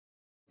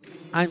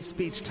I'm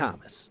Speech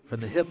Thomas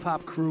from the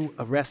hip-hop crew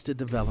Arrested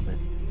Development.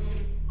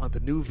 On the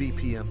new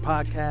VPM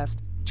podcast,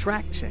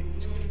 Track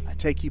Change, I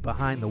take you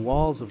behind the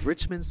walls of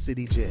Richmond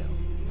City Jail,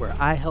 where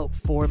I help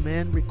 4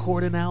 men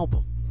record an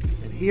album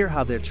and hear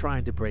how they're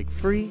trying to break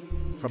free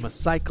from a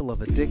cycle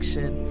of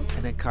addiction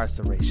and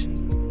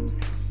incarceration.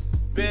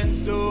 Been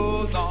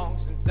so long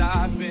since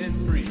I've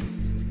been free.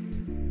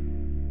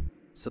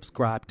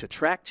 Subscribe to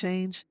Track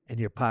Change in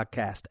your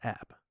podcast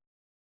app.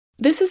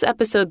 This is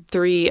episode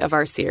 3 of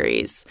our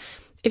series.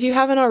 If you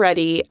haven't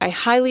already, I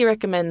highly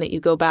recommend that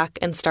you go back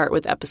and start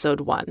with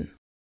episode 1.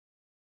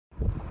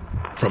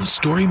 From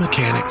story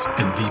mechanics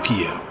and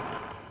VPM.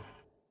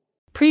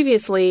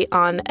 Previously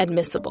on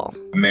Admissible.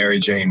 Mary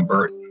Jane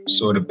Burton,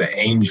 sort of the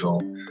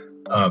angel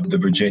of the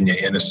Virginia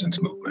innocence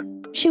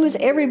movement. She was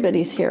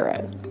everybody's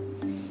hero.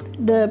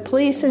 The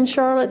police in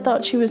Charlotte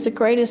thought she was the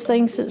greatest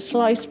thing since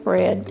sliced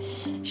bread.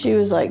 She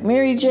was like,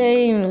 Mary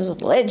Jane was a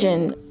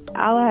legend.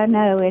 All I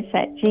know is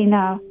that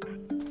Gina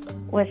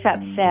was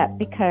upset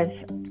because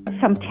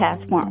some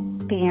tests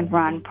weren't being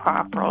run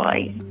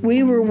properly.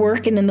 We were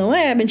working in the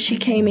lab, and she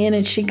came in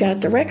and she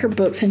got the record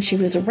books and she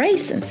was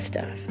erasing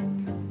stuff.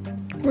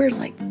 We're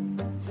like,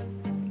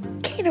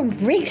 can't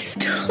erase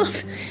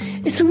stuff.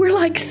 And so we're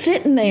like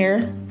sitting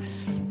there,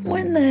 what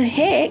in the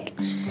heck?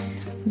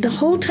 The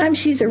whole time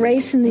she's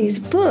erasing these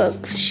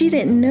books, she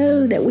didn't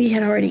know that we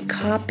had already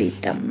copied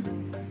them.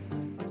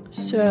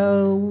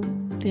 So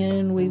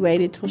then we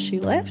waited till she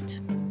left,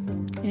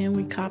 and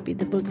we copied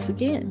the books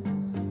again.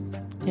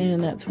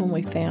 And that's when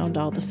we found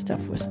all the stuff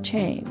was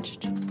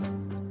changed.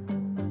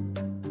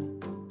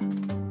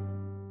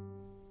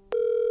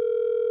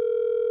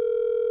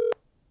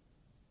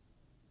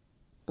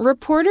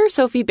 Reporter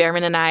Sophie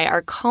Behrman and I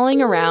are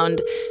calling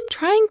around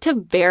trying to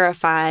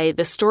verify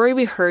the story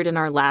we heard in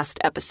our last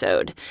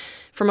episode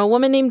from a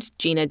woman named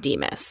Gina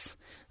Demas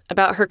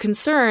about her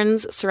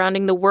concerns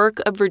surrounding the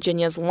work of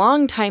Virginia's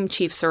longtime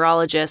chief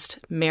serologist,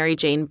 Mary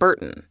Jane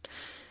Burton.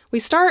 We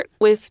start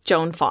with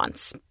Joan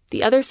Fonce,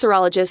 the other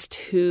serologist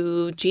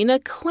who Gina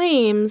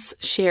claims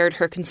shared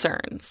her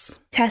concerns.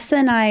 Tessa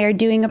and I are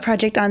doing a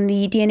project on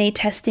the DNA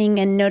testing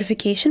and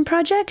notification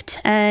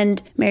project,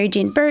 and Mary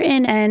Jane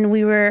Burton, and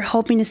we were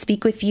hoping to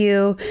speak with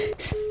you.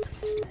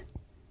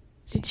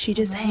 Did she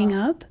just hang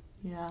up?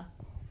 Yeah.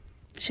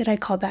 Should I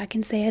call back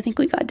and say I think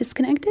we got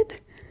disconnected?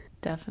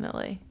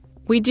 Definitely.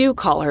 We do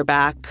call her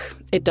back.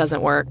 It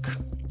doesn't work.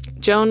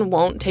 Joan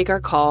won't take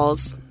our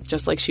calls,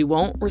 just like she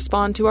won't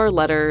respond to our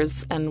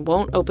letters and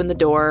won't open the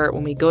door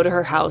when we go to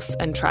her house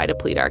and try to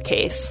plead our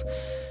case.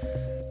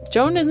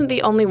 Joan isn't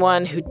the only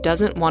one who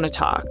doesn't want to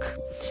talk.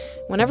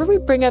 Whenever we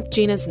bring up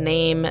Gina's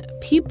name,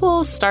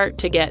 people start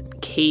to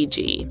get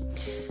cagey.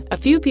 A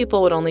few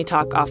people would only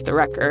talk off the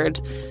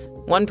record.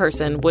 One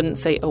person wouldn't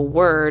say a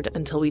word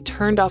until we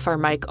turned off our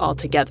mic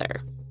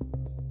altogether.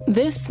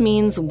 This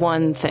means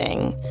one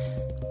thing.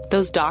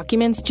 Those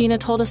documents Gina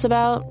told us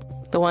about,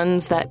 the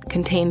ones that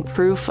contain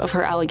proof of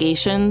her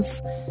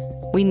allegations,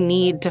 we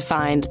need to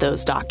find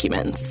those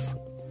documents.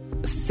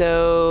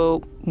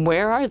 So,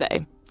 where are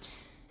they?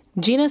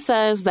 Gina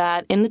says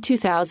that in the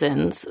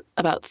 2000s,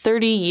 about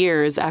 30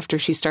 years after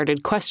she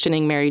started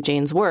questioning Mary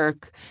Jane's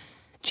work,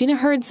 Gina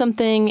heard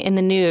something in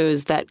the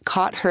news that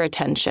caught her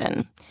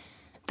attention.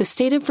 The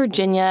state of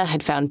Virginia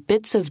had found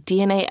bits of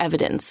DNA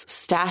evidence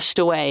stashed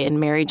away in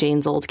Mary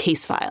Jane's old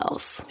case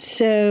files.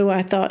 So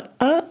I thought,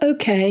 oh,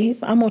 okay,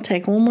 I'm going to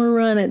take one more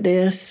run at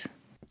this.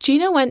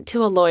 Gina went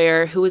to a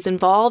lawyer who was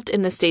involved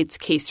in the state's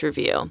case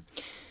review.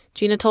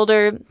 Gina told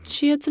her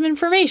she had some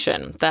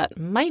information that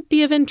might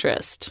be of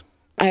interest.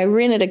 I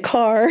rented a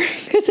car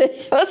because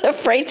I was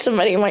afraid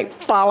somebody might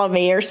follow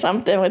me or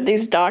something with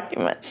these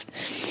documents.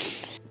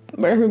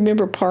 I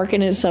remember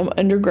parking in some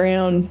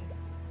underground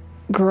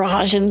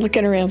garage and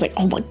looking around like,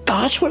 oh my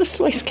gosh, what if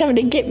somebody's coming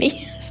to get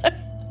me?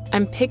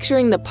 I'm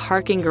picturing the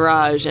parking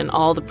garage and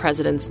all the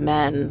president's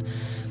men.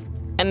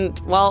 And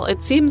while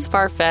it seems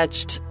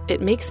far-fetched, it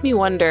makes me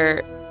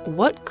wonder,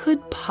 what could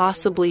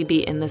possibly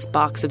be in this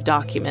box of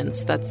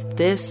documents that's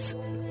this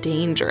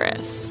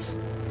dangerous?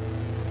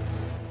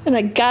 And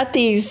I got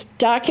these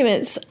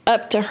documents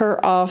up to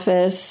her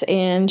office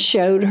and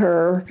showed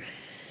her.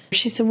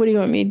 She said, what do you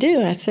want me to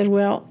do? I said,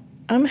 well,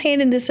 I'm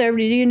handing this over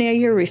to you now.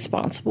 You're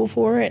responsible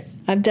for it.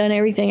 I've done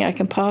everything I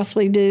can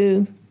possibly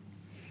do.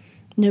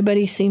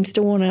 Nobody seems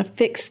to want to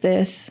fix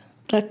this.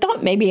 I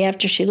thought maybe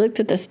after she looked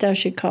at the stuff,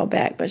 she'd call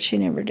back, but she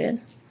never did.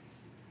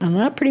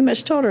 And I pretty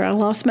much told her I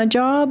lost my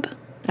job.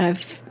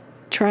 I've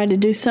tried to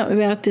do something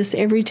about this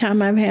every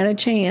time I've had a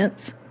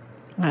chance.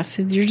 I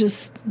said, you're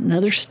just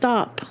another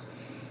stop.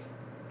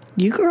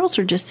 You girls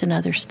are just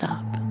another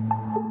stop.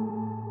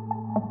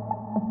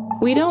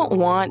 We don't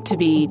want to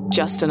be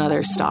just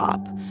another stop,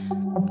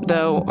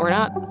 though we're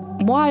not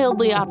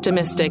wildly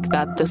optimistic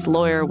that this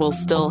lawyer will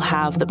still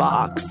have the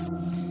box.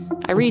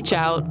 I reach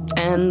out,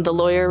 and the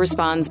lawyer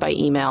responds by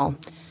email.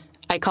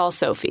 I call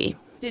Sophie.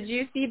 Did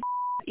you see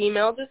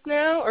email just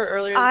now or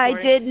earlier this morning?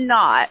 I did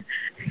not.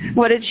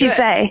 What did she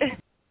say?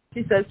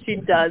 She says she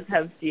does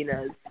have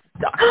Gina's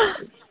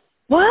documents.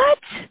 What?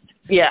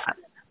 Yeah.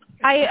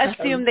 I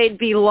assume they'd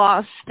be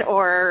lost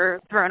or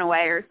thrown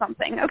away or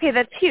something. Okay,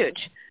 that's huge.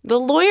 The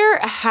lawyer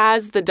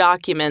has the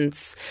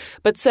documents,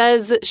 but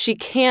says she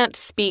can't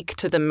speak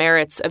to the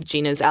merits of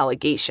Gina's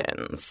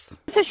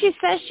allegations. So she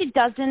says she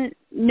doesn't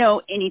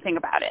know anything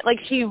about it. Like,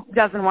 she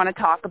doesn't want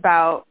to talk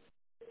about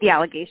the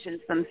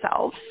allegations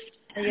themselves.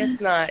 I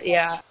guess not,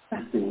 yeah.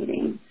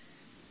 Fascinating.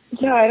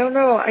 Yeah, I don't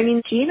know. I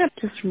mean, Gina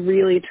just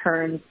really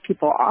turns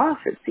people off,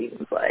 it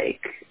seems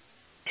like.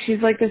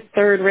 She's like this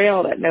third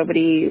rail that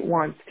nobody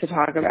wants to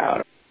talk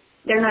about.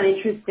 They're not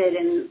interested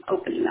in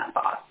opening that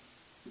box.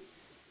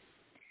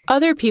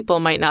 Other people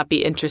might not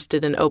be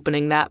interested in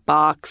opening that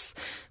box,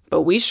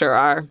 but we sure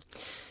are.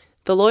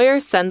 The lawyer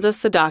sends us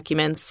the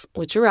documents,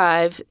 which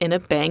arrive in a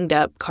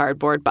banged-up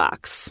cardboard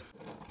box.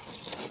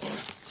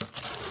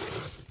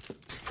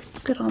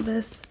 Look at all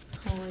this.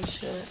 Holy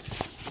shit.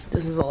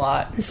 This is a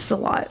lot. This is a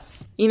lot.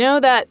 You know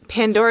that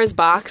Pandora's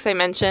box I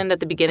mentioned at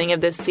the beginning of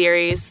this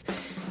series?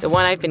 The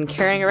one I've been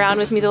carrying around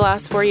with me the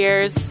last 4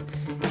 years?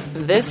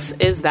 This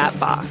is that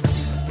box.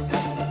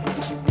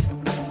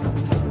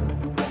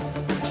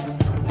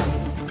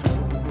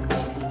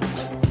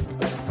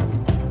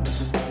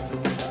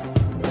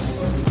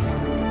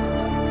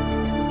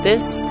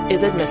 This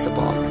is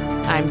Admissible.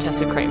 I'm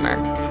Tessa Kramer.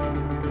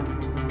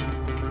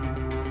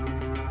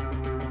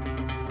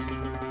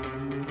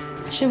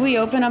 Should we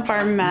open up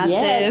our massive...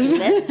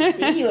 Yes, let's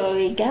see what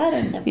we got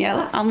in the box.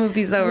 Yeah, I'll move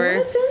these over.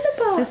 What's in the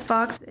box? This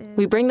box is...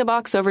 We bring the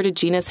box over to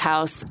Gina's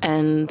house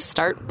and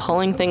start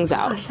pulling things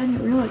out. Gosh, I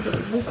didn't realize it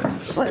was this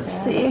much. Let's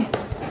see.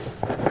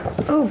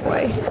 Oh,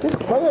 boy. Just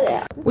pull it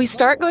out. We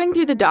start going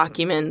through the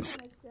documents,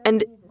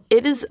 and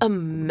it is a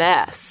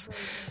mess.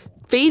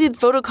 Faded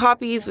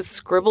photocopies with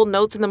scribbled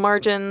notes in the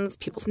margins,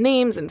 people's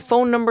names and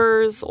phone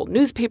numbers, old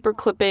newspaper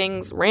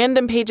clippings,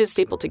 random pages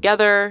stapled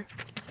together.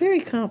 It's very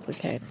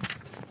complicated.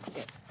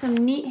 Some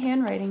neat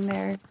handwriting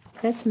there.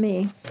 That's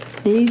me.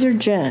 These are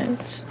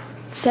Jones.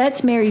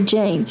 That's Mary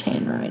Jane's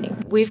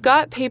handwriting. We've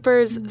got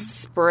papers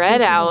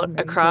spread out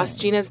across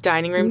Gina's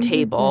dining room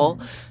table,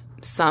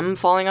 some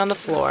falling on the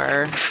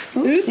floor.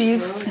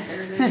 Oopsies.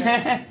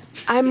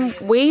 I'm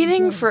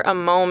waiting for a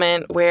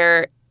moment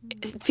where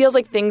it feels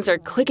like things are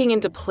clicking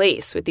into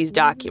place with these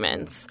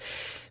documents.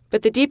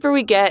 But the deeper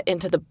we get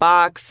into the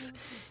box,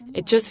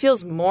 it just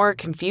feels more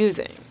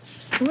confusing.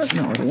 What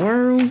in the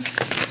world?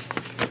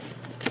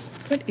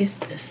 What is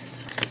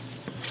this?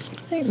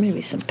 I think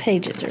maybe some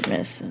pages are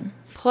missing.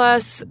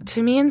 Plus,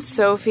 to me and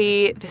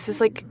Sophie, this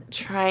is like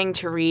trying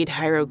to read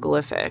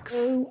hieroglyphics.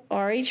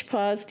 RH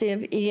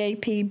positive,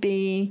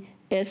 EAPB,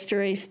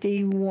 esterase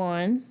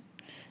D1,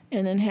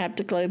 and then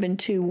haptoglobin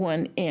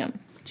 2,1M.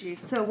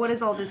 Jeez. So what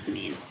does all this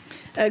mean?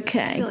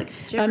 Okay. I feel like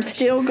it's gibberish. I'm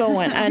still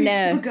going. I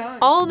know.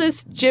 All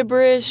this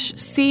gibberish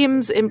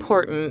seems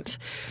important,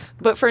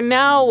 but for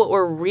now, what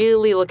we're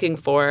really looking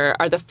for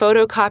are the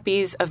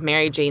photocopies of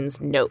Mary Jane's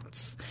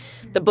notes.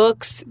 The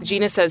books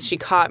Gina says she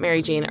caught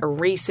Mary Jane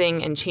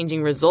erasing and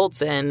changing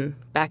results in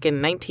back in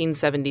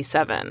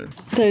 1977.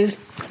 Those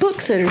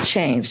books that are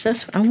changed,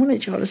 I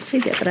wanted y'all to see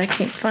that, but I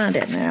can't find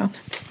it now.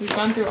 We've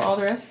gone through all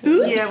the rest of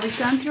it. Yeah, we've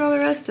gone through all the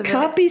rest of it.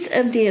 Copies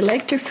of the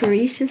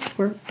electrophoresis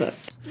workbook.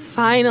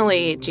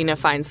 Finally, Gina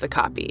finds the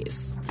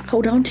copies.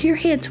 Hold on to your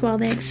heads while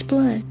they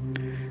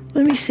explain.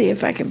 Let me see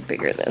if I can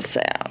figure this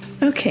out.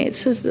 Okay, it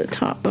says at the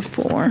top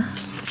before.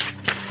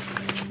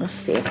 Let's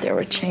see if there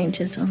were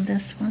changes on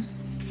this one.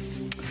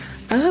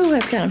 Oh,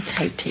 I've got them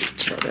taped to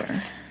each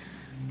other.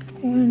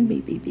 One, B,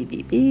 B, B,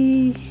 B,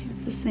 B.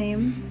 It's the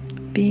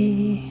same.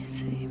 B,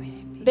 C, B,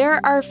 B.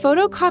 There are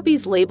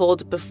photocopies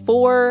labeled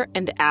before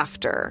and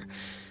after.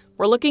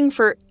 We're looking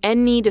for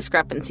any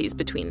discrepancies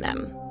between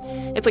them.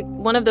 It's like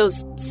one of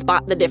those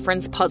spot the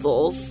difference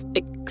puzzles,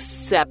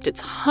 except it's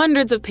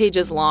hundreds of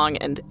pages long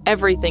and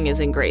everything is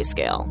in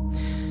grayscale.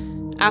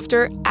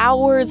 After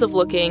hours of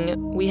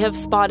looking, we have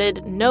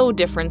spotted no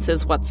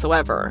differences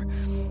whatsoever.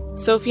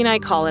 Sophie and I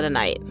call it a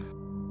night.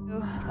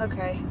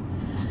 Okay.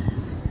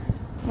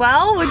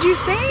 Well, what'd you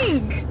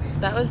think?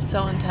 That was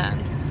so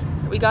intense.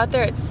 We got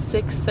there at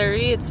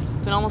 6:30. It's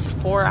been almost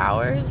 4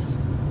 hours.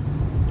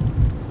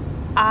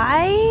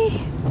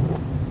 I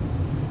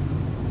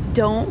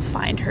don't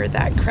find her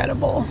that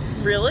credible.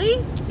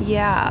 Really?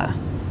 Yeah.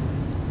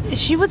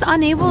 She was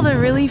unable to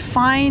really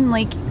find,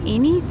 like,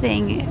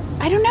 anything.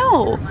 I don't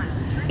know.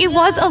 It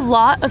was a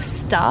lot of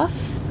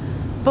stuff,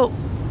 but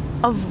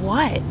of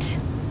what?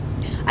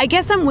 I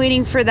guess I'm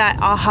waiting for that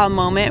aha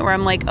moment where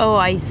I'm like, oh,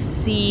 I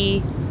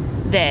see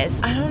this.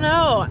 I don't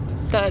know.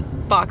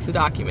 That box of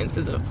documents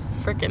is a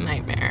freaking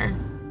nightmare.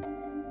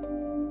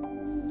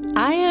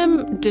 I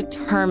am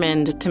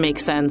determined to make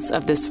sense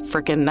of this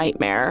freaking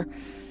nightmare.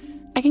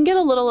 I can get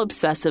a little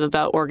obsessive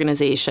about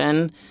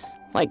organization.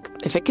 Like,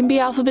 if it can be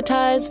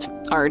alphabetized,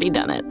 already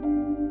done it.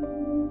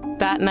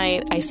 That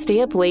night, I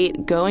stay up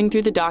late going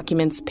through the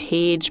documents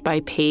page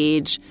by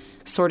page,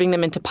 sorting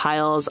them into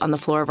piles on the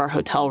floor of our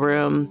hotel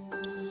room.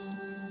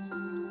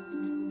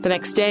 The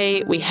next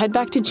day, we head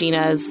back to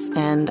Gina's,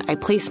 and I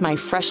place my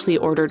freshly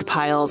ordered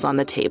piles on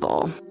the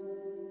table.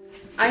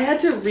 I had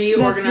to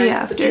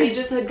reorganize. The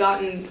pages had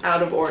gotten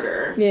out of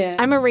order. Yeah.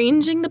 I'm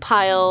arranging the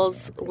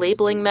piles,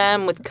 labeling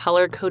them with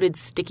color-coded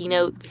sticky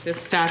notes. The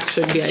stack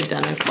should be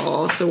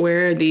identical. So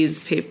where are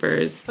these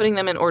papers? Putting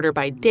them in order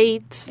by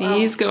date.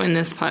 These go in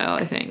this pile,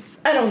 I think.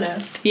 I don't know.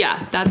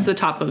 Yeah, that's the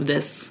top of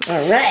this.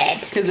 All right.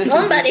 Because this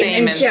Somebody's is the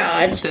same in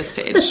charge. as this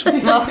page.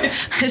 Well,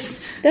 I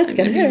just That's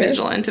gonna be hurt.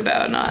 vigilant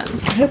about not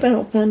I hope I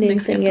don't find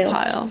mixing anything up the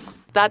else.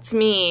 piles. That's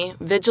me,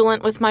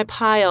 vigilant with my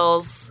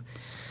piles.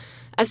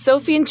 As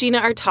Sophie and Gina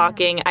are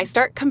talking, I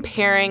start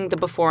comparing the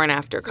before and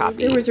after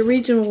copies. There was a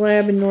regional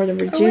lab in Northern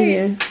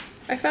Virginia.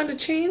 I found a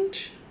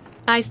change.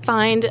 I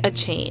find a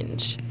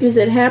change. Is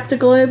it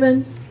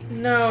haptoglobin?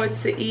 No, it's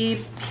the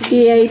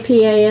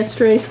EAPA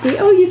esterase D.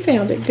 Oh, you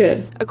found it.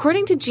 Good.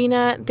 According to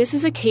Gina, this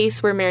is a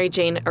case where Mary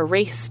Jane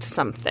erased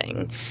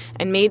something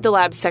and made the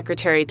lab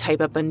secretary type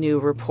up a new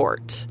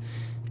report.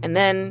 And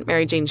then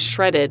Mary Jane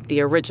shredded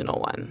the original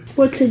one.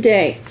 What's the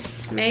date?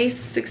 May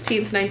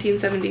 16th,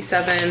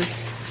 1977.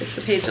 It's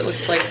the page that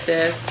looks like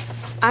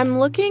this. I'm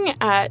looking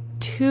at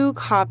 2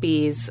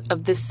 copies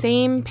of the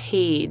same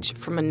page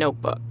from a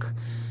notebook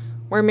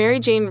where Mary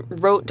Jane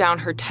wrote down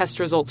her test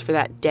results for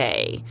that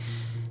day,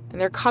 and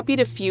they're copied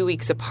a few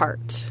weeks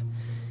apart.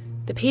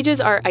 The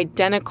pages are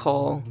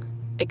identical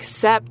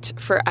except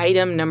for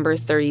item number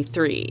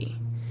 33.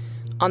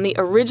 On the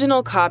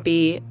original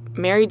copy,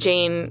 Mary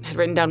Jane had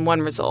written down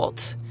one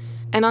result,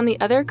 and on the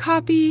other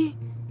copy,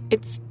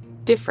 it's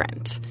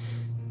different.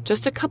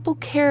 Just a couple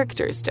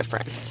characters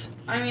different.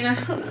 I mean, I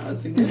don't know.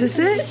 Is this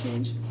it?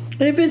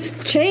 If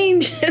it's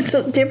change, it's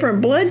a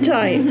different blood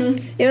type.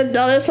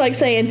 That's like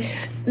saying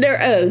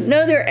they're O.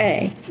 No, they're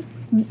A.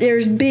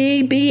 There's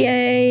B,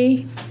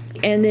 BA,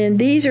 and then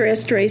these are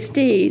esterase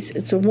Ds.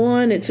 It's a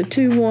 1, it's a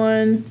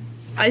 2-1.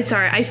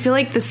 I feel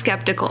like the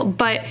skeptical,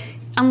 but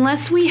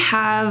unless we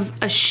have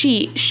a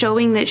sheet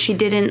showing that she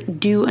didn't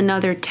do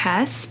another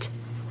test,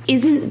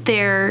 isn't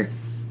there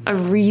a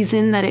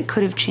reason that it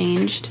could have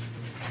changed?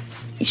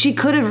 She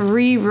could have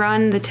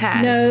rerun the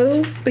test.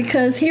 No,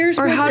 because here's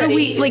or what how do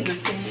we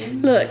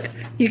look,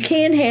 you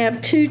can't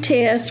have 2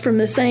 tests from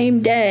the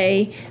same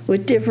day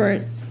with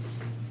different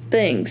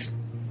things.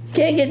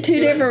 Can't get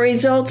 2 different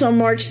results on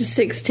March the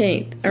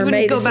 16th or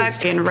May the 16th. Go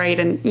back and write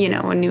a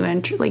new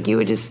entry. Like you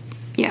would just,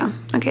 yeah,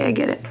 okay, I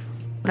get it.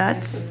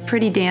 That's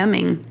pretty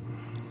damning.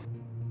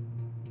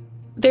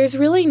 There's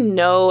really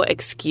no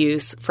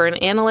excuse for an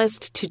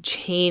analyst to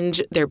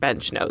change their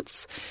bench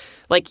notes.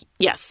 Like,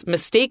 yes,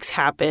 mistakes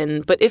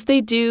happen, but if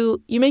they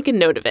do, you make a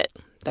note of it,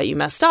 that you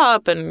messed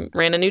up and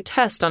ran a new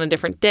test on a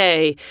different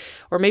day,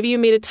 or maybe you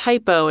made a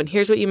typo and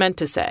here's what you meant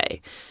to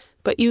say.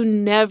 But you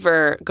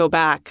never go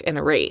back and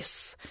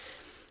erase.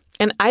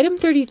 And item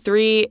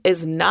 33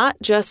 is not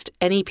just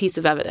any piece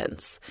of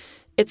evidence.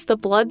 It's the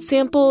blood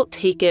sample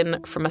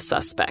taken from a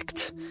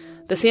suspect.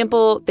 The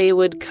sample they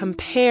would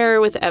compare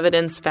with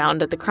evidence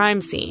found at the crime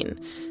scene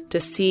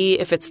to see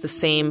if it's the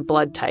same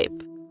blood type.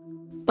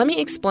 Let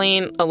me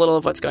explain a little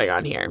of what's going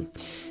on here.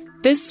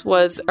 This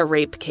was a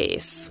rape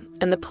case,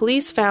 and the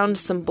police found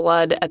some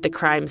blood at the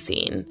crime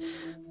scene.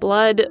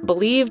 Blood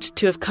believed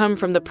to have come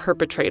from the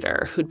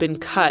perpetrator who'd been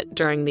cut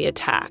during the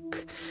attack.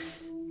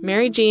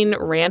 Mary Jane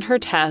ran her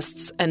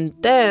tests, and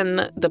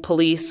then the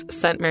police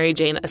sent Mary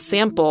Jane a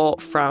sample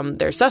from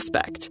their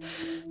suspect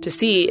to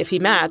see if he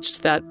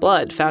matched that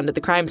blood found at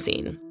the crime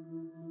scene.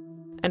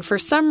 And for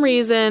some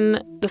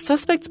reason, the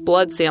suspect's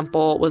blood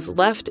sample was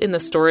left in the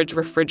storage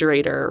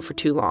refrigerator for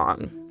too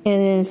long.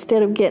 And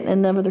instead of getting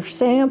another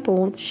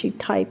sample, she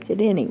typed it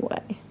anyway.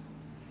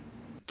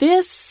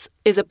 This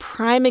is a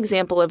prime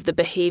example of the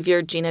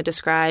behavior Gina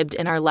described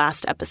in our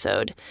last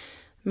episode.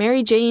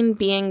 Mary Jane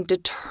being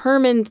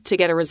determined to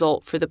get a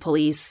result for the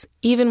police,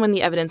 even when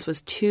the evidence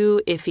was too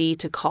iffy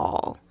to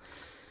call.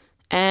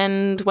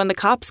 And when the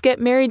cops get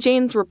Mary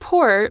Jane's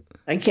report...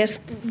 I guess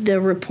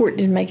the report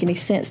didn't make any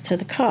sense to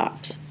the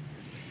cops.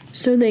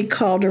 So they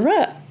called her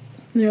up.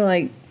 They're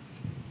like,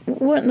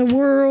 what in the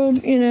world?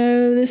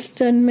 This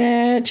doesn't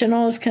match and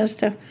all this kind of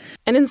stuff.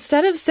 And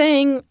instead of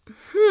saying,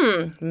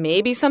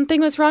 maybe something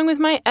was wrong with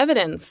my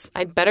evidence,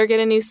 I'd better get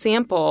a new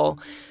sample,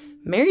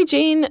 Mary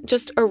Jane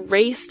just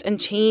erased and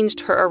changed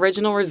her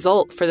original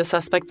result for the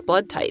suspect's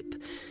blood type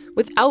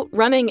without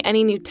running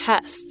any new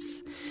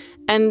tests.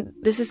 And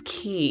this is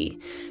key.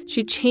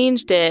 She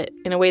changed it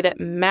in a way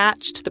that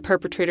matched the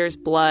perpetrator's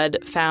blood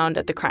found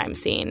at the crime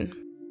scene.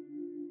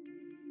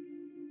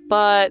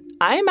 But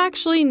I'm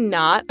actually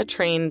not a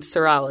trained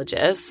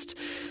serologist.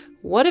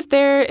 What if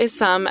there is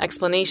some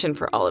explanation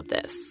for all of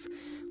this?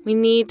 We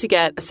need to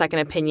get a second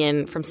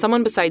opinion from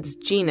someone besides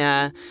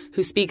Gina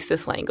who speaks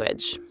this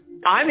language.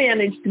 I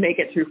managed to make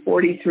it through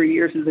 43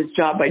 years of this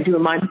job by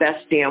doing my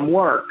best damn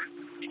work.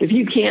 If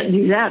you can't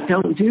do that,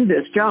 don't do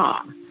this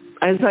job.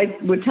 As I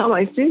would tell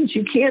my students,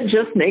 you can't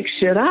just make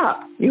shit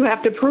up. You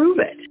have to prove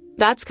it.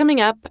 That's coming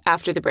up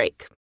after the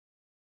break.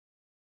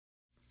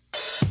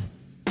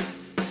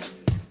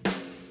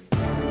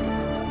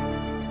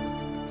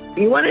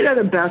 You want to know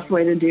the best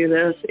way to do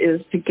this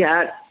is to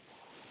get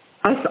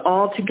us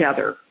all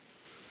together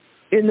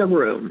in the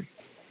room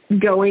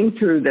going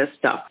through this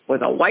stuff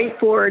with a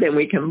whiteboard, and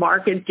we can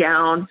mark it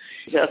down,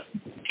 just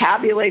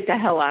tabulate the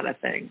hell out of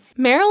things.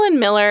 Marilyn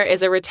Miller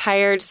is a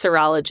retired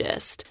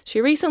serologist.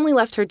 She recently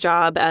left her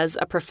job as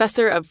a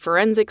professor of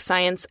forensic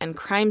science and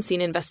crime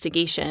scene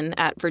investigation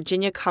at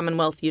Virginia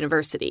Commonwealth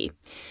University.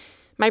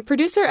 My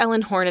producer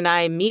Ellen Horn and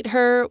I meet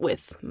her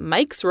with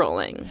mics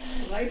rolling.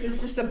 Life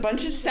is just a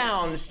bunch of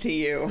sounds to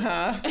you,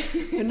 huh?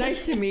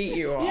 Nice to meet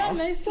you all. Yeah,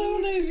 nice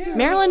to meet you.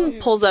 Marilyn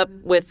pulls up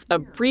with a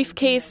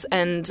briefcase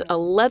and a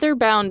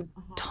leather-bound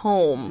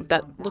tome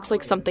that looks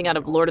like something out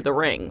of Lord of the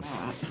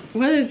Rings.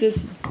 What is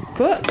this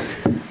book?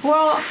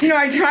 Well,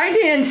 I tried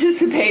to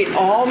anticipate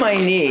all my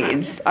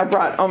needs. I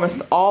brought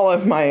almost all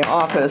of my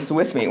office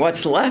with me.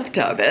 What's left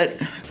of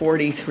it,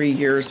 43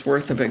 years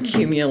worth of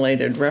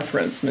accumulated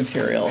reference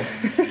materials.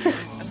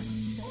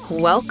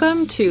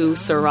 Welcome to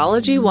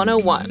Serology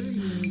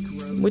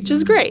 101, which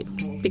is great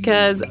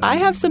because I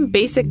have some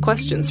basic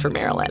questions for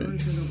Marilyn.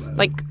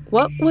 Like,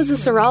 what was a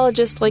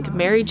serologist like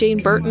Mary Jane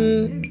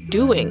Burton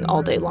doing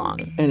all day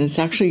long? And it's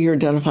actually you're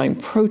identifying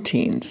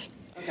proteins.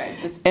 Okay,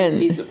 the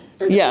species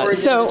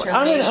so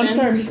I'm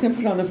sorry, I'm just going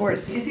to put it on the board.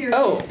 It's easier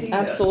to see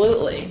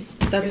absolutely.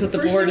 This. That's what the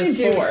board is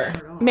for.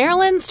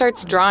 Marilyn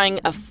starts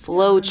drawing a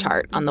flow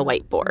chart on the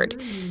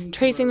whiteboard,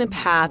 tracing the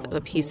path of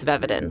a piece of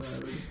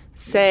evidence.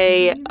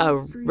 Say, a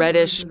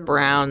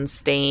reddish-brown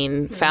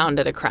stain found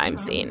at a crime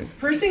scene.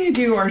 First thing you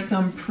do are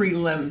some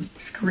prelim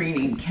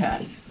screening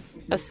tests.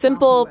 A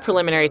simple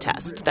preliminary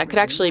test that could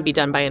actually be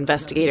done by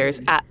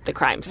investigators at the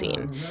crime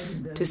scene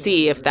to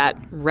see if that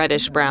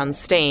reddish-brown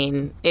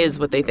stain is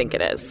what they think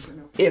it is.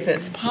 If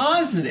it's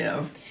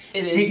positive,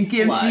 it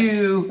gives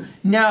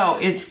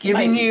blood. It's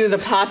giving you the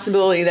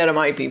possibility that it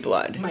might be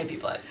blood. Might be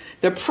blood.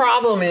 The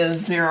problem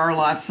is there are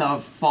lots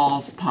of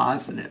false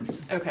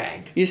positives.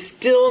 Okay. You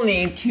still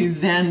need to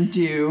then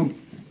do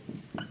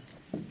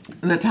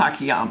the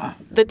Takayama.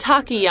 The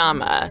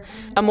Takayama,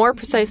 a more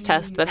precise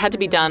test that had to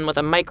be done with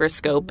a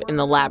microscope in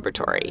the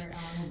laboratory.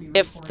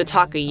 If the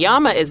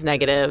Takayama is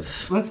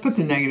negative... Let's put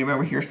the negative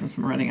over here since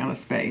I'm running out of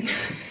space.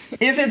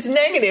 If it's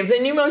negative,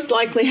 then you most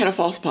likely had a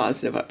false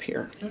positive up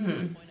here.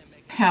 Mm-hmm.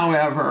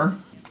 However,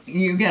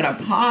 you get a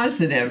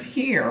positive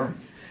here,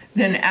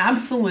 then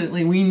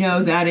absolutely we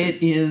know that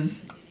it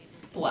is...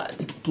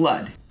 Blood.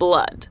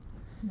 Blood.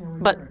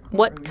 But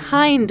what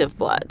kind of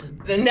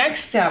blood? The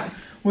next step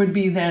would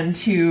be then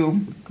to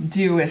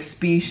do a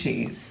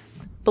species.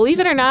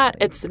 Believe it or not,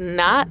 it's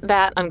not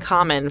that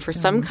uncommon for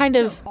some kind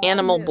of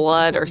animal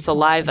blood or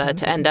saliva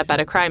to end up at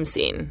a crime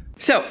scene.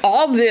 So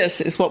all this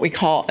is what we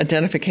call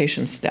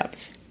identification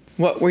steps.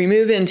 What we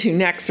move into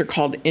next are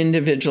called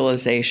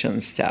individualization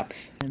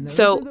steps.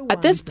 So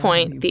at this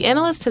point, the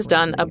analyst has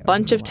done a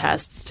bunch of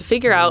tests to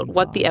figure out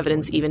what the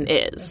evidence even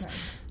is.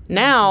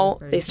 Now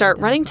they start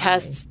running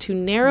tests to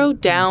narrow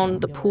down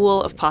the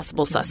pool of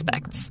possible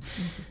suspects.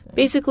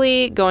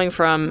 Basically going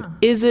from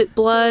is it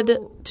blood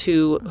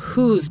to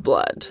whose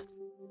blood.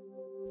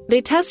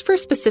 They test for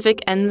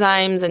specific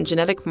enzymes and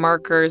genetic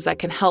markers that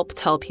can help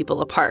tell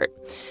people apart.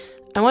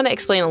 I want to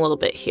explain a little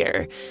bit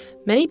here.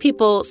 Many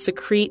people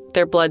secrete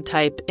their blood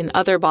type in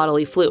other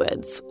bodily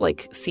fluids,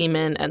 like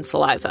semen and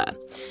saliva.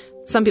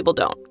 Some people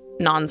don't,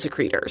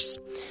 non-secretors.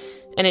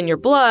 And in your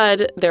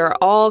blood, there are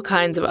all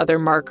kinds of other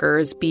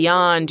markers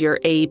beyond your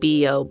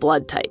ABO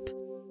blood type.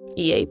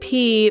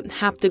 EAP,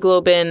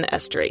 haptoglobin,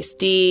 esterase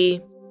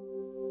D.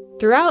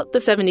 Throughout the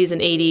 70s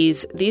and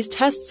 80s, these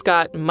tests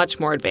got much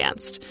more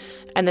advanced,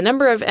 and the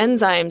number of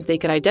enzymes they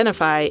could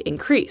identify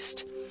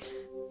increased.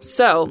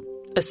 So,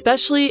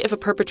 especially if a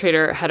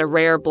perpetrator had a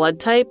rare blood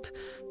type,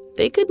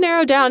 they could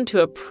narrow down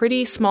to a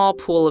pretty small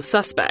pool of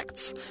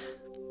suspects.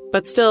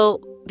 But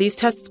still, these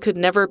tests could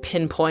never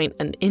pinpoint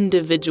an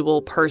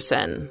individual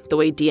person the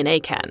way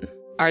DNA can.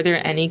 Are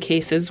there any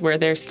cases where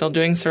they're still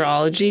doing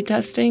serology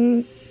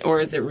testing? Or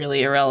is it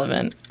really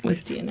irrelevant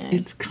with DNA?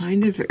 It's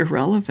kind of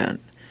irrelevant.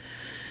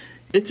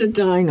 It's a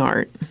dying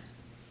art.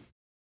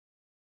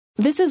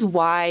 This is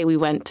why we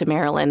went to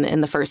Marilyn in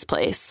the first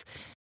place.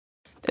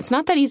 It's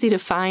not that easy to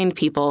find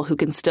people who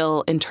can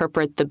still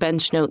interpret the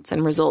bench notes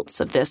and results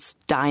of this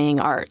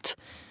dying art.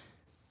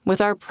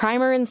 With our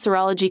primer in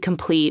serology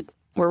complete,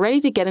 we're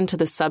ready to get into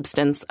the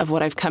substance of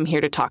what I've come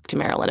here to talk to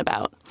Marilyn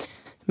about.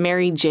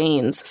 Mary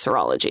Jane's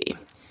serology.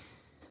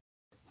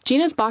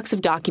 Gina's box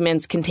of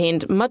documents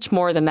contained much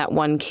more than that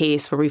one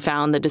case where we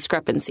found the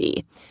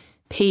discrepancy.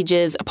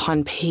 Pages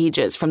upon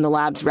pages from the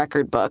lab's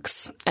record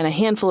books, and a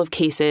handful of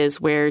cases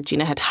where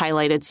Gina had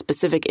highlighted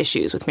specific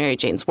issues with Mary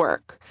Jane's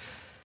work.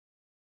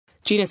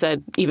 Gina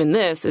said even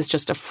this is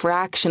just a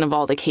fraction of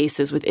all the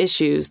cases with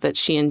issues that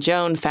she and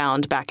Joan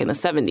found back in the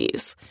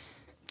 70s.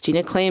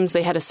 Gina claims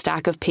they had a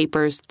stack of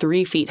papers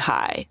 3 feet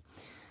high.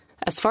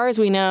 As far as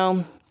we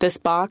know, this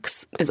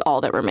box is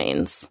all that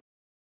remains.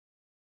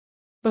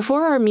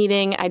 Before our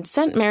meeting, I'd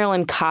sent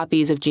Marilyn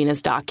copies of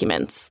Gina's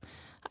documents.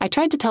 I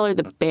tried to tell her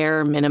the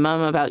bare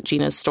minimum about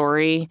Gina's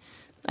story.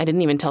 I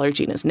didn't even tell her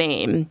Gina's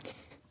name.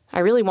 I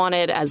really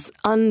wanted as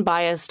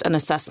unbiased an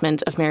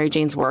assessment of Mary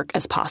Jane's work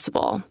as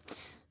possible.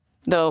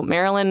 though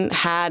Marilyn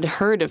had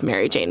heard of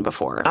Mary Jane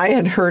before. I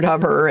had heard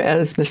of her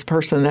as this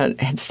person that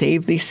had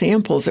saved these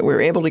samples, that we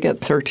were able to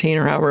get 13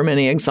 or however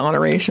many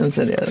exonerations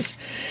it is.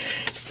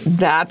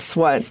 That's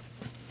what,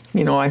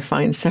 I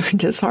find so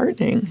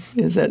disheartening,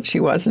 is that she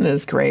wasn't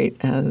as great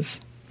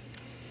as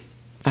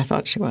I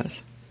thought she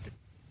was.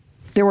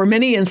 There were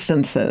many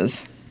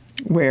instances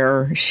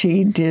where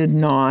she did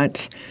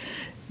not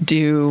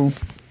do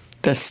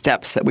the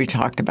steps that we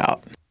talked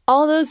about.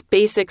 All those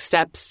basic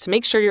steps to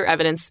make sure your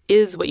evidence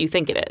is what you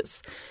think it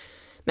is.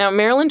 Now,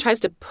 Marilyn tries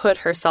to put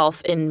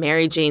herself in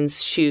Mary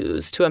Jane's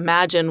shoes to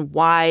imagine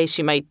why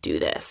she might do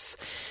this,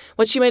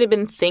 what she might have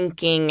been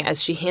thinking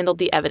as she handled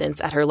the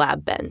evidence at her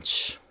lab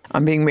bench.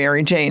 I'm being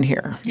Mary Jane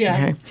here. Yeah.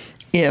 Okay?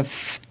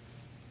 If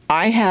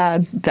I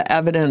had the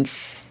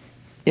evidence,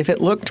 if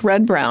it looked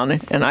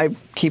red-brown, and I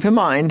keep in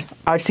mind,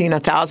 I've seen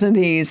 1,000 of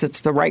these,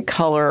 it's the right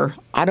color,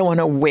 I don't want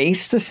to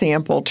waste the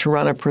sample to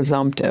run a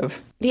presumptive.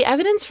 The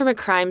evidence from a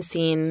crime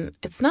scene,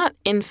 it's not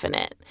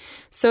infinite.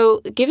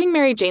 So giving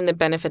Mary Jane the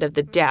benefit of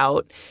the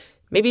doubt,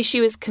 maybe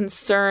she was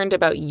concerned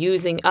about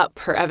using up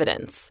her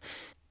evidence.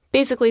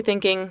 Basically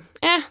thinking,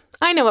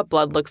 I know what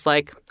blood looks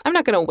like. I'm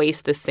not going to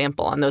waste this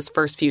sample on those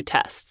first few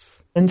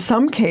tests. In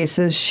some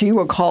cases, she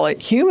will call it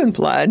human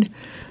blood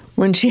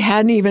when she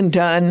hadn't even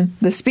done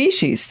the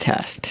species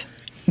test.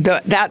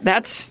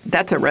 That's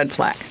a red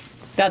flag.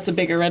 That's a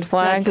bigger red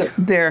flag?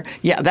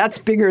 That's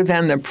bigger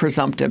than the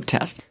presumptive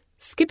test.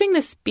 Skipping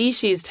the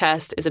species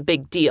test is a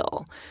big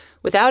deal.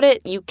 Without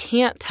it, you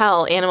can't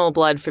tell animal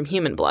blood from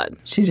human blood.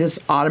 She just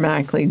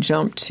automatically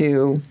jumped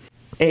to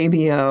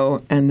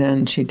ABO, and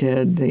then she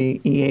did the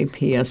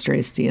EAP,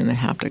 esterase D, and the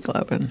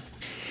haptoglobin.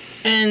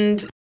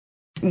 And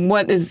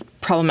what is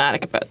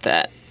problematic about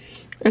that?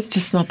 It's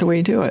just not the way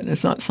you do it.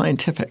 It's not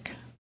scientific.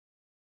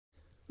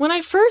 When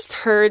I first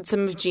heard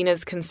some of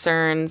Gina's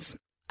concerns,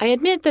 I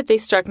admit that they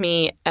struck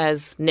me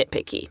as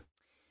nitpicky.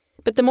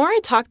 But the more I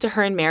talked to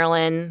her and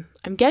Marilyn,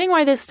 I'm getting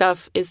why this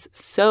stuff is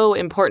so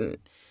important.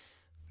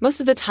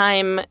 Most of the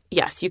time,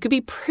 yes, you could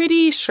be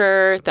pretty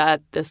sure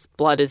that this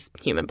blood is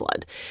human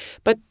blood.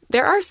 But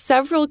there are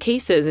several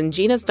cases in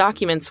Gina's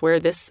documents where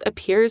this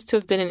appears to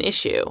have been an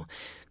issue.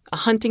 A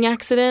hunting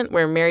accident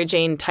where Mary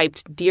Jane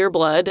typed deer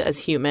blood as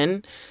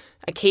human.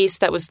 A case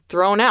that was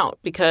thrown out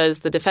because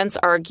the defense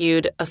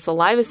argued a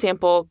saliva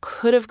sample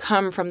could have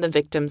come from the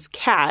victim's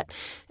cat,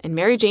 and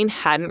Mary Jane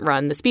hadn't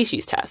run the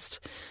species test.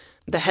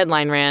 The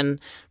headline ran,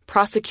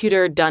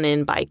 "Prosecutor done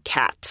in by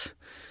cat."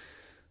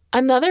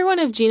 Another one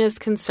of Gina's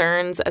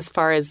concerns as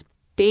far as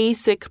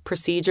basic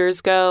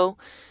procedures go,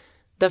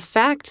 the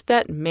fact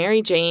that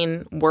Mary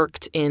Jane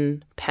worked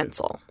in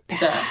pencil.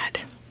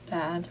 Bad.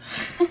 Bad.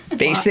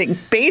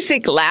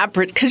 Basic lab,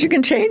 because you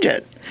can change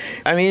it.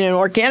 I mean, in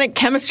organic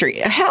chemistry,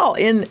 hell,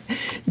 in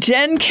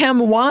Gen Chem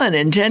 1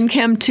 and Gen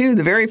Chem 2,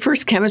 the very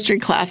first chemistry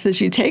classes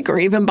you take, or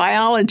even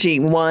biology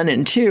 1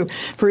 and 2,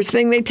 first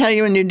thing they tell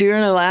you when you're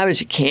doing a lab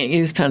is you can't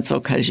use pencil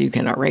because you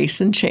can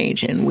erase and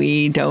change, and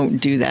we don't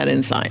do that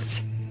in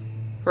science.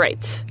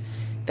 Right.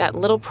 That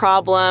little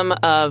problem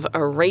of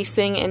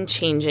erasing and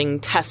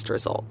changing test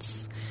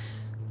results.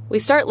 We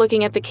start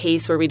looking at the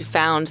case where we'd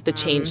found the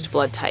changed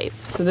blood type.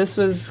 So this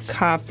was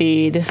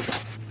copied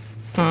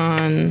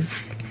on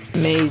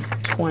May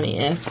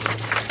 20th.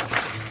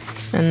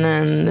 And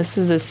then this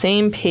is the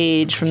same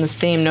page from the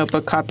same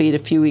notebook copied a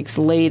few weeks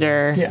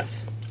later.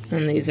 Yes.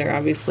 And these are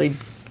obviously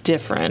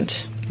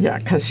different. Yeah,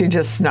 because she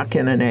just snuck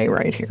in an A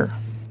right here.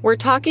 We're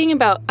talking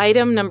about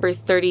item number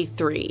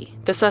 33,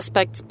 the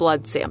suspect's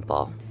blood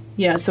sample.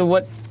 Yeah, so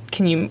what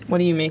do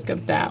you make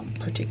of that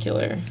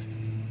particular?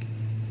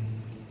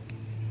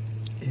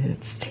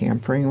 It's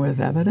tampering with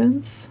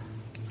evidence.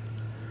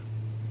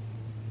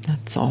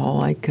 That's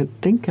all I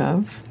could think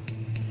of.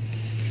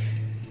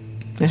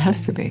 It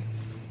has to be.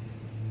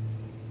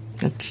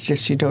 That's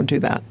just, you don't do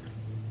that.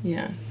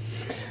 Yeah.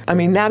 I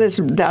mean,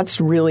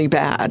 that's really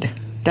bad.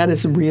 That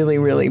is really,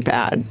 really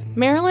bad.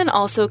 Marilyn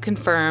also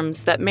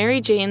confirms that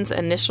Mary Jane's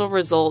initial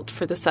result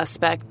for the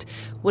suspect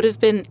would have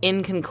been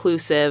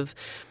inconclusive,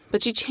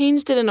 but she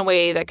changed it in a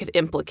way that could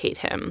implicate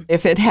him.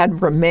 If it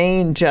had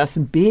remained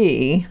just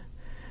B,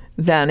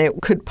 then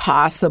it could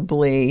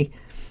possibly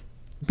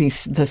be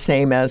the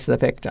same as the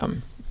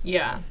victim.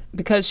 Yeah,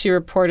 because she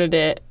reported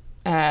it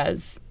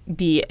as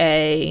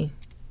BA.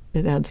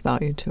 It adds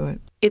value to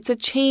it. It's a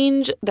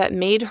change that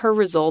made her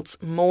results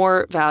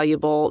more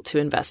valuable to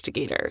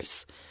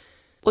investigators.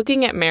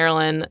 Looking at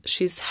Marilyn,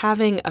 she's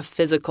having a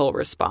physical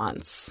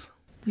response.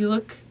 You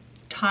look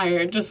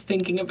tired just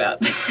thinking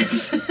about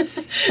this.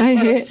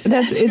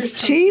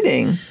 It's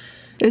cheating.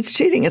 It's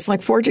cheating. It's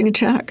like forging a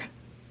check.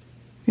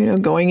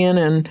 Going in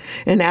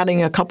and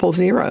adding a couple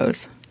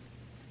zeros.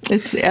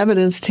 It's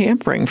evidence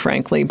tampering,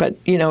 frankly, but,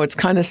 it's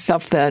kind of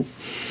stuff that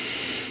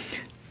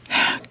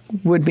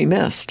would be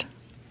missed.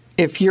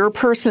 If your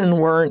person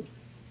weren't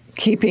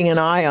keeping an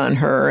eye on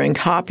her and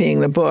copying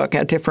the book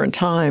at different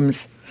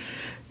times,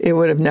 it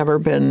would have never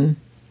been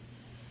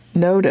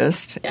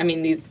noticed. I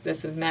mean,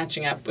 this is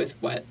matching up with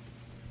what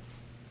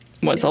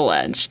was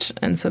alleged,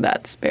 and so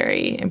that's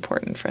very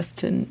important for us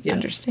to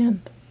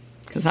understand.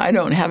 because I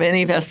don't have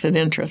any vested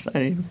interest.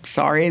 I'm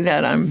sorry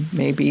that I'm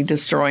maybe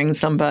destroying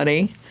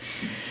somebody.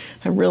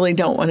 I really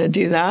don't want to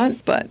do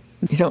that, but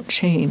you don't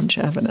change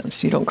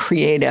evidence. You don't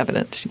create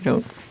evidence. You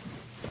don't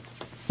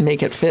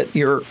make it fit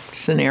your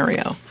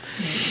scenario.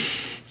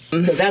 So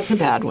that's a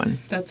bad one.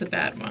 That's a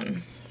bad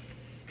one.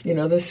 You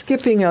know, the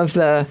skipping of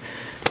the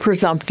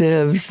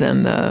presumptives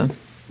and the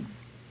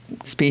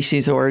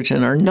species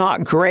origin are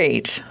not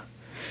great,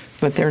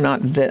 but they're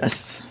not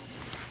this.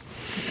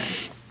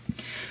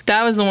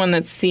 That was the one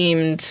that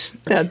seemed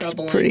That's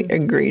troubling. Pretty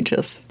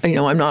egregious. You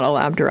know, I'm not a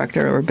lab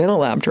director or been a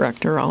lab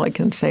director. All I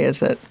can say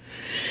is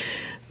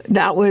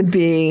that would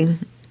be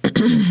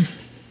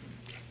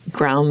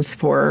grounds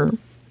for,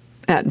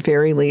 at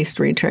very least,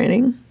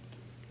 retraining,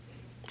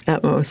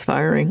 at most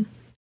firing.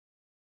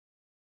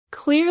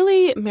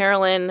 Clearly,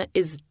 Marilyn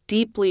is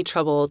deeply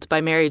troubled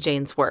by Mary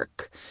Jane's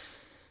work.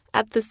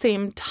 At the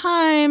same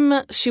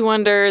time, she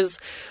wonders,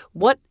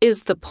 what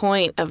is the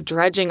point of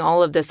dredging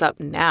all of this up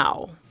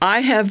now?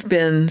 I have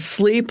been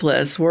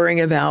sleepless worrying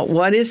about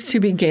what is to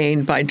be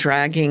gained by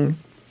dragging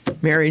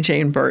Mary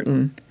Jane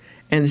Burton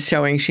and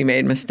showing she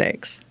made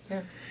mistakes.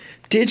 Yeah.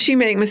 Did she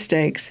make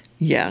mistakes?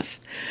 Yes.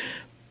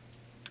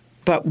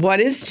 But what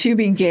is to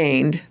be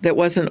gained that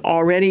wasn't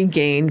already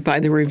gained by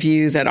the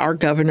review that our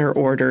governor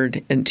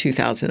ordered in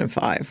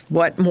 2005?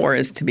 What more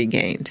is to be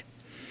gained?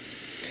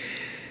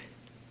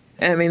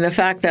 I mean, the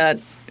fact that,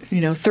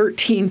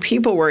 13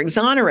 people were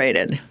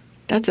exonerated,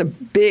 that's a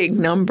big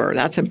number.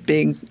 That's a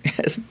big,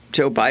 as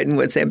Joe Biden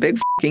would say, a big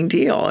fucking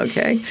deal,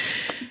 okay?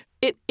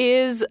 It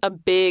is a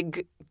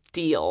big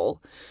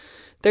deal.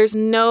 There's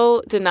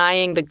no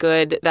denying the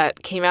good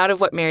that came out of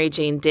what Mary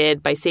Jane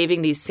did by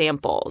saving these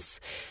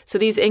samples. So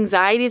these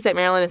anxieties that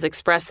Marilyn is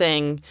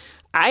expressing,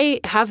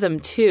 I have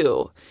them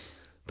too.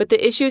 But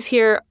the issues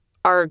here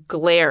are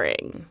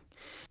glaring.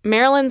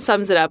 Marilyn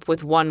sums it up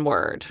with one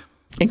word.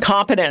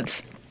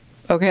 Incompetence.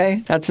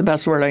 Okay? That's the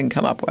best word I can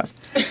come up with.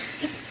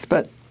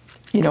 But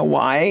you know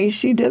why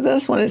she did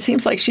this? When it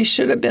seems like she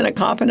should have been a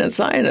competent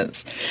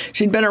scientist.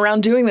 She'd been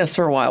around doing this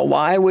for a while.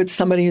 Why would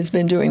somebody who's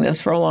been doing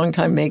this for a long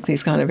time make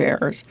these kind of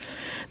errors?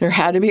 There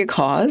had to be a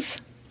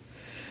cause.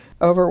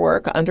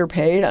 Overwork,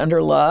 underpaid,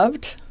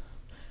 underloved.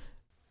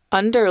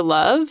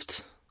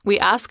 Underloved? We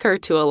ask her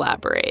to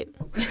elaborate.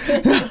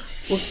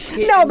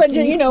 No, but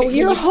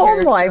your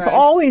home life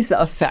always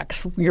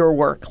affects your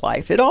work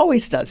life. It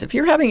always does. If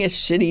you're having a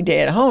shitty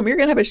day at home, you're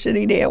going to have a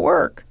shitty day at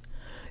work.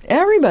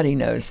 Everybody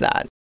knows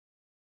that.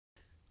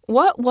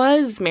 What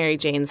was Mary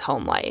Jane's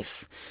home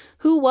life?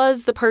 Who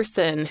was the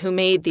person who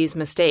made these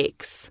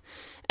mistakes?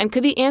 And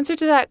could the answer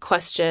to that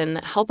question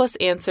help us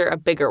answer a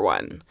bigger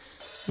one?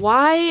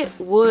 Why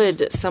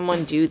would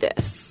someone do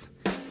this?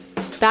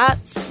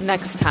 That's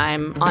next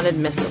time on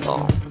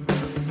Admissible.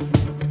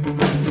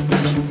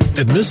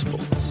 Admissible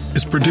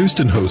is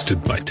produced and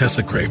hosted by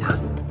Tessa Kramer.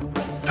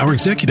 Our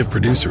executive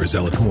producer is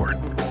Ellen Horn.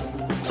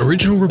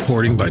 Original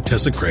reporting by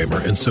Tessa Kramer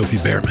and Sophie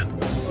Behrman,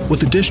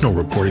 with additional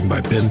reporting by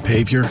Ben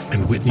Pavier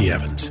and Whitney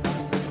Evans.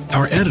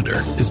 Our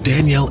editor is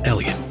Danielle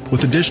Elliott,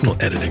 with additional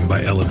editing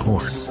by Ellen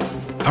Horn.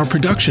 Our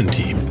production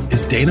team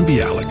is Dana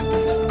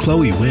Bialik,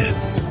 Chloe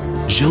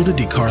Wynn, Gilda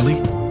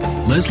DiCarli,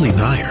 Leslie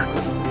Nyer,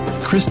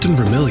 Kristen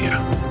Vermilia,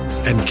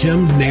 and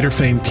Kim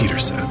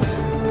Naderfane-Peterson.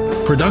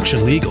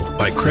 Production legal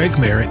by Craig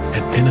Merritt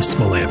and Ennis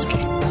Smolansky.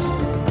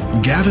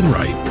 Gavin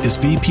Wright is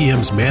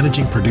VPM's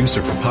managing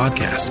producer for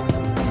podcast.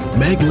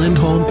 Meg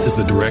Lindholm is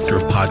the director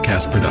of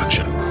podcast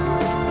production.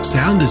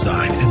 Sound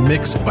design and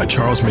mix by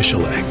Charles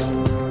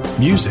Michelet.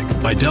 Music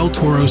by Del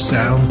Toro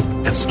Sound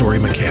and Story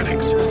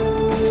Mechanics.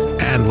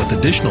 And with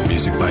additional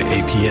music by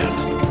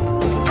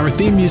APM. Our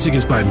theme music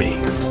is by me,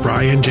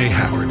 Brian J.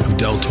 Howard of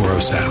Del Toro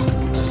Sound.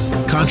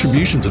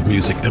 Contributions of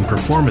music and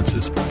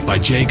performances by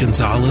Jay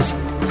Gonzalez,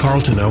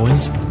 Carlton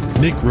Owens,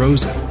 Nick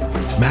Rosen,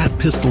 Matt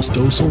Pistol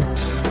Stossel,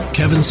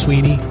 Kevin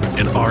Sweeney,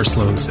 and R.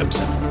 Sloan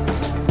Simpson.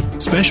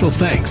 Special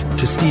thanks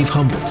to Steve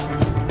Humble,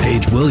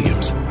 Paige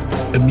Williams,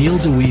 Emil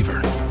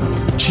DeWeaver,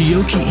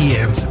 Chiyoki E.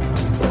 Anson,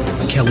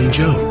 Kelly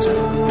Jones,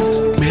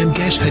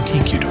 Mangesh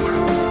Hatikudor,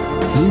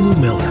 Lulu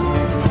Miller,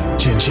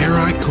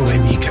 Chenjerai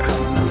Koenika,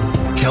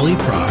 Kelly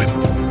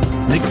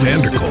Prime, Nick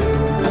Vanderkolk,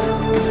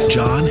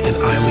 John and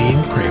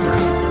Eileen Kramer,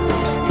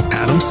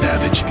 Adam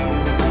Savage,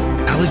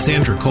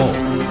 Alexandra Cole,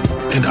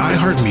 and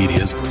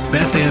iHeartMedia's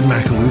Beth Ann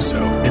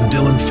Macaluso and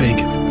Dylan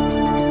Fagan.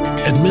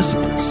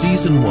 Admissible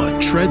Season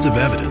 1 Shreds of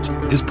Evidence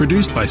is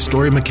produced by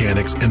Story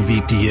Mechanics and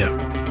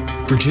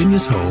VPM,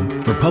 Virginia's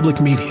home for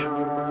public media.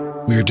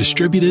 We are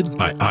distributed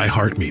by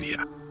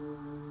iHeartMedia.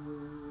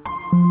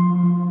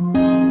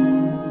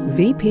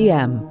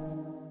 VPM.